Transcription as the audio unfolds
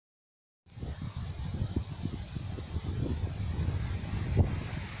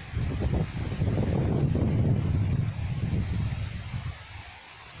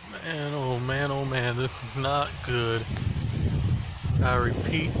this is not good. I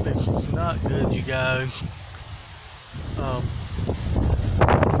repeat, this is not good, you guys. I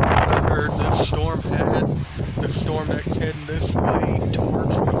heard this storm that's heading this way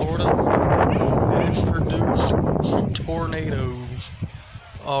towards Florida, and it's produced some tornadoes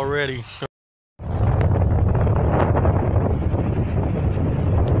already. So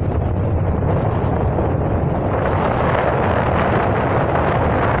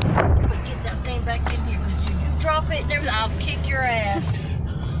get that thing back in here, because if you drop it and everything, I'll kick your ass.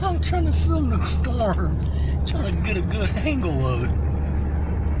 I'm trying to film the storm, trying to get a good angle of it.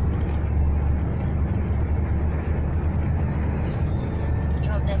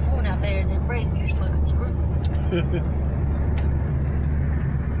 Drop that phone out there and then break, you're fucking screwed.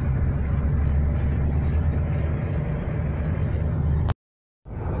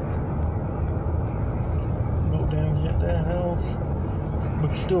 No damage at that house,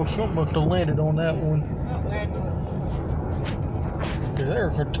 but still something must have landed on that one. What would I do? Cause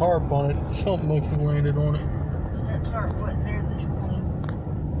there's a tarp on it, something must have landed on it. Was that tarp wasn't there at this point?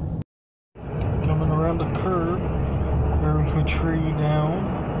 Coming around the curve, there's a tree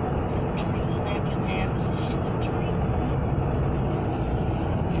down. The tree was snapped in half, it's just a little tree.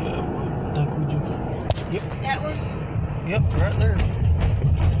 Yeah, I think we just... Yep. That one? Yep, right there.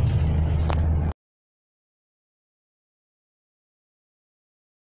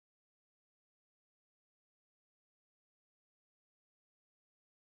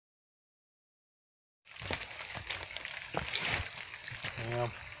 Yeah.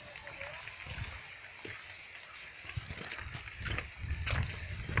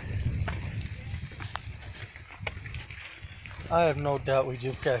 I have no doubt we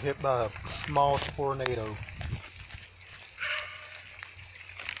just got hit by a small tornado.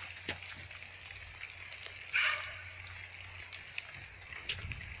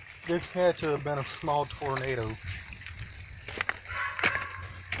 This had to have been a small tornado.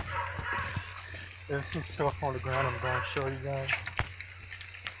 There's some stuff on the ground I'm going to show you guys.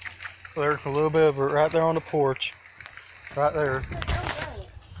 There's a little bit of it right there on the porch. Right there.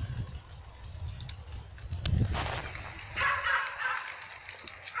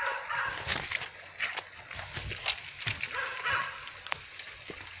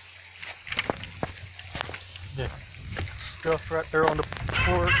 Yeah. Stuff right there on the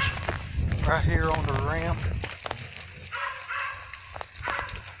porch. Right here on the ramp.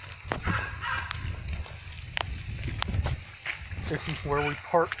 This is where we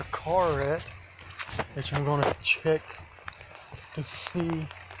parked the car at, which I'm going to check to see.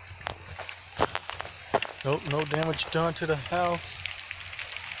 Nope, no damage done to the house.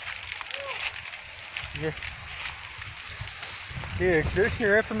 Yeah. Yeah, is this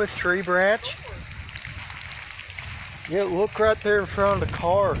your infamous tree branch? Yeah, look right there in front of the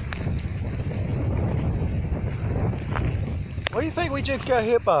car. What do you think we just got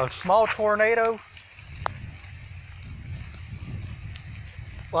hit by? A small tornado?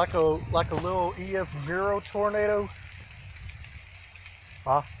 Like a little EF0 tornado?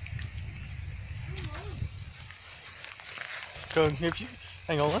 Huh? So if you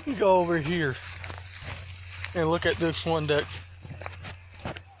hang on, let me go over here and look at this one that.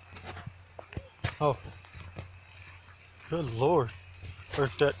 Oh, good Lord!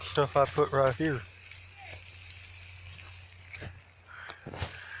 There's that stuff I put right here.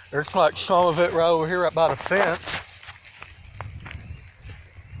 There's like some of it right over here, right by the fence.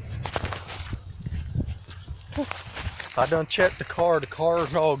 I done checked the car. The car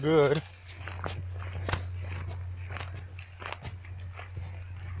is all good.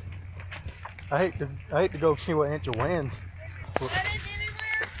 I hate to go see what Aunt Joanne's.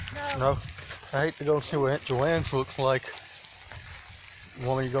 No, I hate to go see what Aunt Joanne's looks like.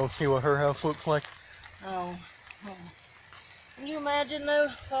 Want me to go see what her house looks like? Oh. Can you imagine though,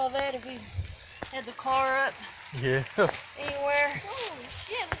 all that if we had the car up Yeah. anywhere? Holy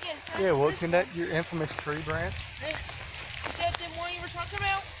shit, look at it. Yeah, wasn't that your infamous tree branch? Yeah. Is that the one you were talking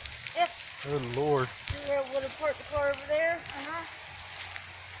about? Yeah. Good Lord. We were able to park the car over there.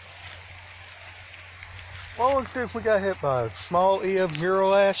 What was this we got hit by? A small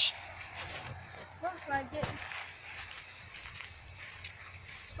EF0 ash? Looks like it.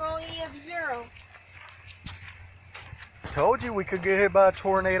 Small EF0. Told you we could get hit by a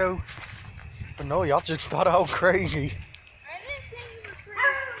tornado. But no, y'all just thought I was crazy. I didn't say you were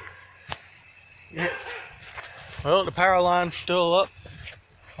crazy. Yeah. Well, the power line's still up.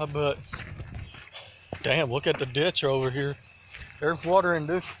 But damn, look at the ditch over here. There's water in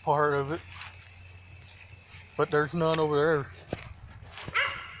this part of it. But there's none over there.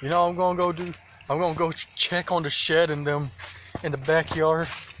 You know, I'm gonna go check on the shed and them in the backyard.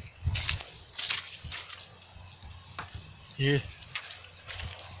 Yeah.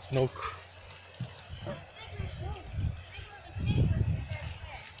 No.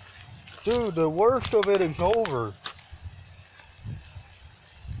 Dude, the worst of it is over.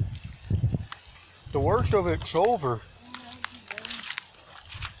 The worst of it's over.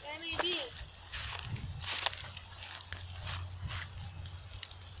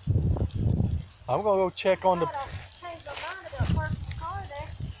 I'm gonna go check on the.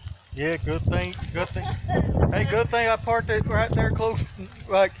 Yeah, good thing. Good thing. Hey, good thing I parked it right there close,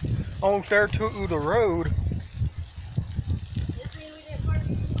 like almost there to the road.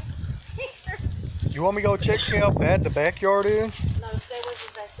 You want me to go check how bad the backyard is? No, stay with us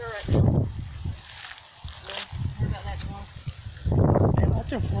back there right now. How about that tomorrow? Damn, I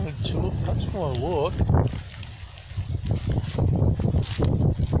just want to look. I just want to look.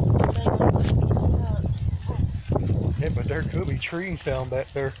 Yeah, but there could be trees down back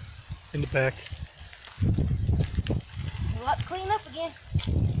there in the back. We'll have to clean up again.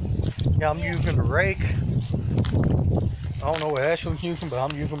 Yeah, I'm using the rake. I don't know what Ashley's using, but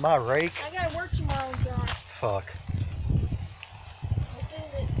I'm using my rake. I gotta work tomorrow, John. Fuck.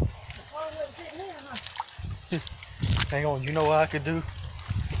 Hang on, you know what I could do?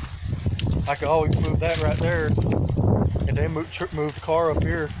 I could always move that right there, and then move the car up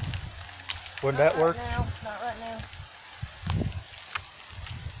here. Wouldn't that work? No, not right now.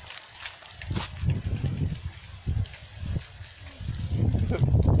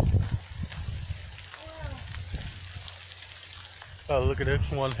 Oh, look at this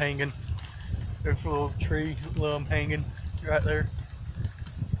one hanging. There's a little tree limb hanging right there.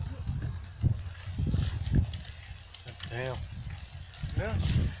 Damn. Yeah.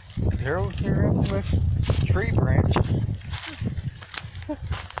 There's your infamous tree branch.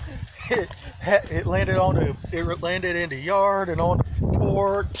 It landed in the yard and on the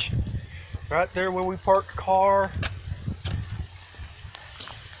porch, right there where we parked the car.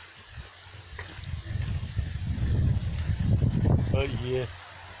 But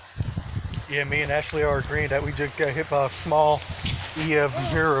yeah, me and Ashley are agreeing that we just got hit by a small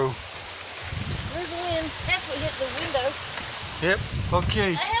EF0. There's the wind. That's what hit the window. Yep.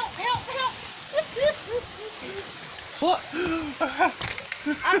 Okay. Help! What?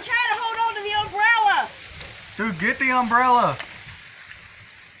 I'm trying to hold on to the umbrella. Dude, get the umbrella.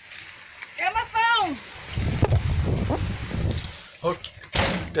 Got my phone. Okay,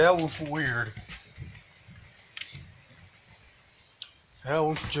 that was weird. That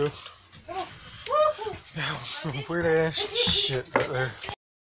was just that was some weird ass shit right there.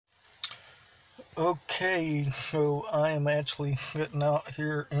 Okay, so I am actually getting out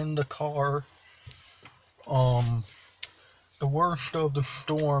here in the car. The worst of the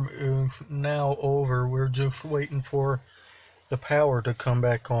storm is now over. We're just waiting for the power to come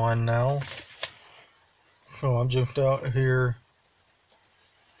back on now. So I'm just out here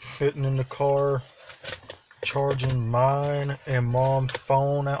sitting in the car, charging mine and Mom's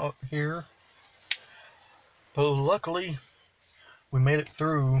phone out here. But luckily, we made it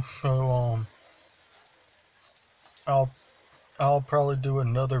through. So I'll probably do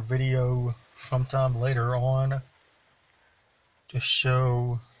another video sometime later on to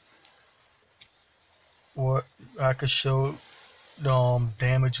show what I could show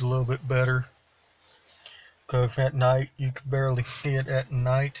damage a little bit better. Because at night you could barely see it at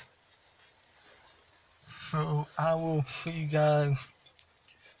night. So I will see you guys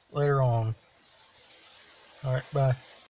later on. Alright, bye.